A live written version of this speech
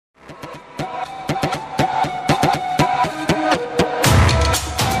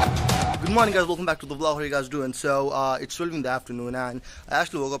Good morning guys, welcome back to the vlog. How are you guys doing? So it's 12 in the afternoon and I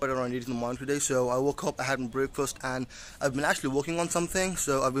actually woke up at around 8 in the morning today. So I woke up, I had my breakfast and I've been actually working on something.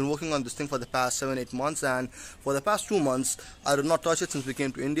 So I've been working on this thing for the past 7-8 months, and for the past 2 months I did not touch it since we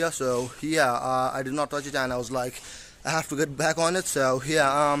came to India. So yeah, I did not touch it and I was like, I have to get back on it. So yeah,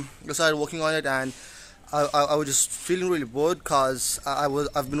 I started working on it and I was just feeling really bored because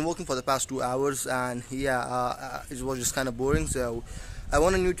I've been working for the past 2 hours and yeah, it was just kind of boring. So I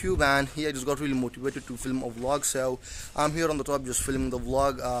went on YouTube and yeah, I just got really motivated to film a vlog. So I'm here on the top just filming the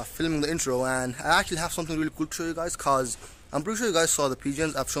vlog, filming the intro, and I actually have something really cool to show you guys because I'm pretty sure you guys saw the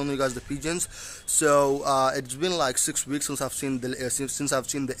pigeons. I've shown you guys the pigeons. So it's been like 6 weeks since I've seen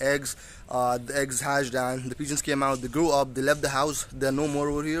the eggs. The eggs hatched and the pigeons came out. They grew up. They left the house. They're no more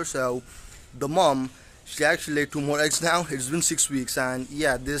over here. So the mom, she actually laid 2 more eggs now. It's been 6 weeks, and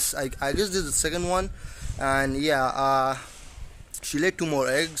yeah, this I guess this is the second one, and yeah, she laid 2 more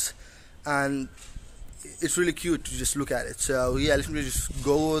eggs, and it's really cute to just look at it. So yeah, let me just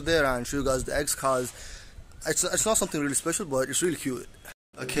go over there and show you guys the eggs because it's not something really special, but it's really cute.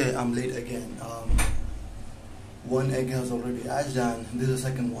 Okay, I'm late again. One egg has already hatched, and this is the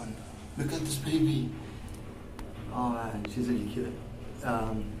second one. Look at this baby. Oh man, she's really cute.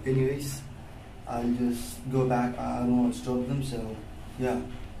 Anyways, I'll just go back. I don't want to stop them, so yeah,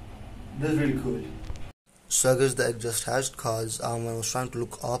 that's really cool. So I guess the egg just hatched because when I was trying to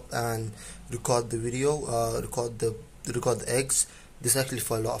look up and record the video, record the eggs, this actually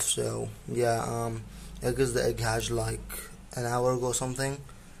fell off. So yeah, I guess the egg hatched like an hour ago or something.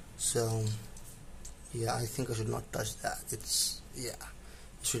 So yeah, I think I should not touch that. It's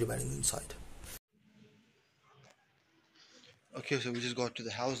really bad in the inside. Okay, so we just got to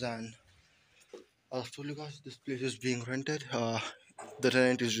the house and I've told you guys this place is being rented. The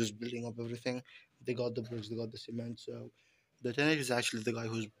tenant is just building up everything. They got the bricks, they got the cement. So the tenant is actually the guy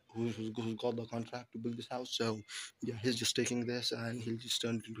who's got the contract to build this house. So yeah, he's just taking this and he'll just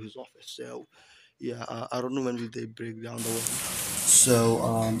turn it into his office. So yeah, I don't know when will they break down the wall.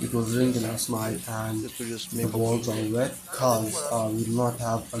 So it was raining last night and the walls are wet because we do not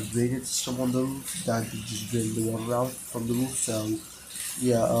have a drainage system on the roof that will just drain the water out from the roof. So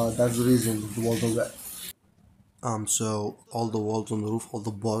yeah, that's the reason the walls are wet. So all the walls on the roof, all the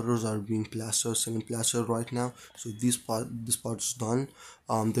borders are being plastered, cement plastered right now. So this part is done.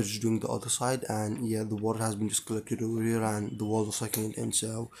 They're just doing the other side, and yeah, the water has been just collected over here, and the walls are sucking it in.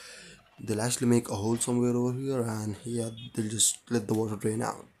 So they'll actually make a hole somewhere over here, and yeah, they'll just let the water drain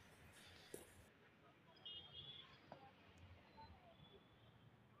out.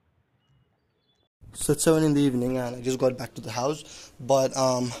 So it's 7 in the evening and I just got back to the house, but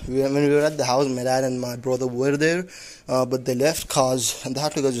when we were at the house, my dad and my brother were there, but they left cause they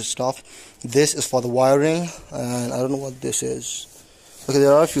had to go just stuff. This is for the wiring, and I don't know what this is. Okay,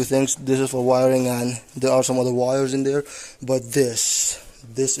 there are a few things. This is for wiring and there are some other wires in there, but this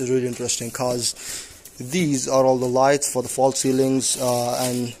is really interesting cause these are all the lights for the false ceilings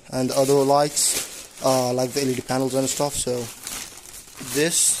and the other lights like the LED panels and stuff. So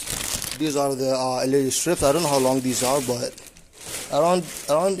these are the LED strips. I don't know how long these are, but around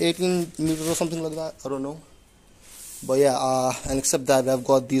 18 meters or something like that. I don't know. But yeah, and except that I've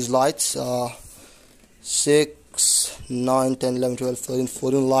got these lights, 6, 9, 10, 11, 12, 13,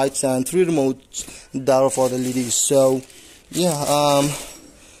 14 lights and 3 remotes that are for the LEDs. So yeah,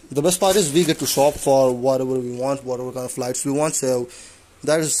 the best part is we get to shop for whatever we want, whatever kind of lights we want. So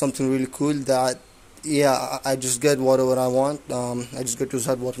that is something really cool that yeah, I just get whatever I want. I just get to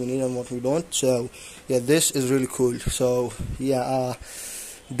decide what we need and what we don't. So yeah, this is really cool. So yeah,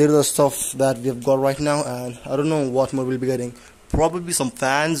 they're the stuff that we've got right now, and I don't know what more we'll be getting. Probably some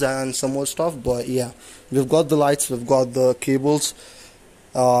fans and some more stuff, but yeah, we've got the lights, we've got the cables.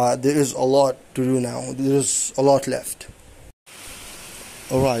 There is a lot to do now. There's a lot left.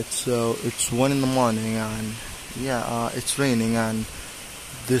 Alright, so it's 1 in the morning and yeah, it's raining and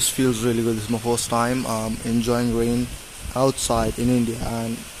this feels really good. This is my first time enjoying rain outside in India,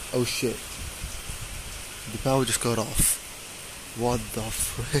 and oh shit, the power just cut off. What the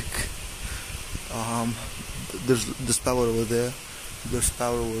frick? There's power over there, there's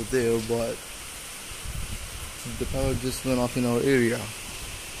power over there, but the power just went off in our area,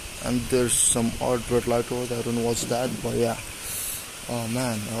 and there's some odd red light over there. I don't know what's that, but yeah. Oh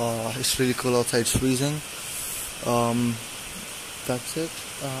man, it's really cool outside. It's freezing. That's it.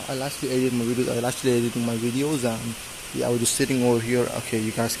 I'll actually edit my videos. I'll actually editing my videos, and yeah, I was just sitting over here. Okay,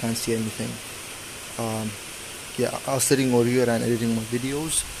 you guys can't see anything. Yeah, I was sitting over here and editing my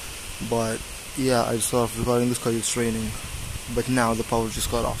videos, but yeah, I just thought of recording this because it's raining. But now the power just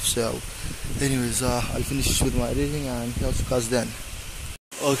got off. So, anyways, I'll finish with my editing and I'll see you guys then.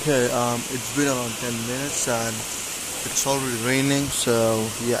 Okay, it's been around 10 minutes and it's already raining, so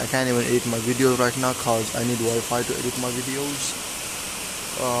yeah, I can't even edit my videos right now cause I need Wi-Fi to edit my videos.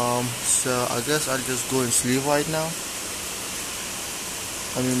 So I guess I'll just go and sleep right now.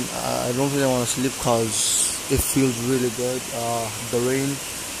 I mean, I don't really want to sleep cause it feels really good. The rain,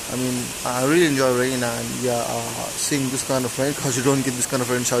 I mean, I really enjoy rain, and yeah, seeing this kind of rain, cause you don't get this kind of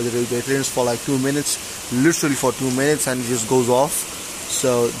rain in Saudi Arabia. It rains for like 2 minutes, literally for 2 minutes, and it just goes off.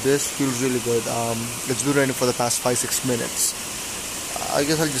 So this feels really good. It's been raining for the past 5-6 minutes. I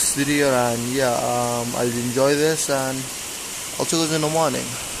guess I'll just sit here and yeah, I'll enjoy this, and I'll see you guys in the morning.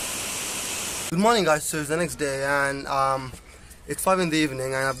 Good morning, guys. So it's the next day, and it's 5 in the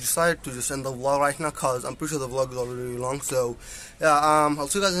evening, and I've decided to just end the vlog right now cause I'm pretty sure the vlog is already really long. So yeah, I'll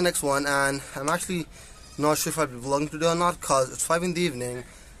see you guys in the next one, and I'm actually not sure if I'll be vlogging today or not cause it's 5 in the evening.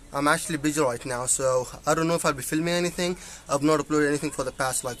 I'm actually busy right now, so I don't know if I'll be filming anything. I've not uploaded anything for the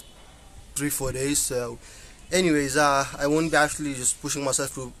past like 3-4 days. So anyways, I won't be actually just pushing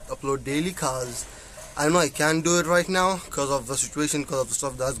myself to upload daily cause I know I can't do it right now because of the situation, because of the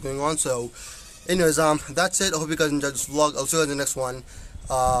stuff that's going on. So anyways, that's it. I hope you guys enjoyed this vlog. I'll see you guys in the next one.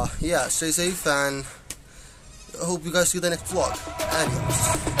 Yeah, stay safe, and I hope you guys see the next vlog.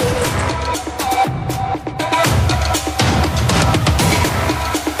 Adios.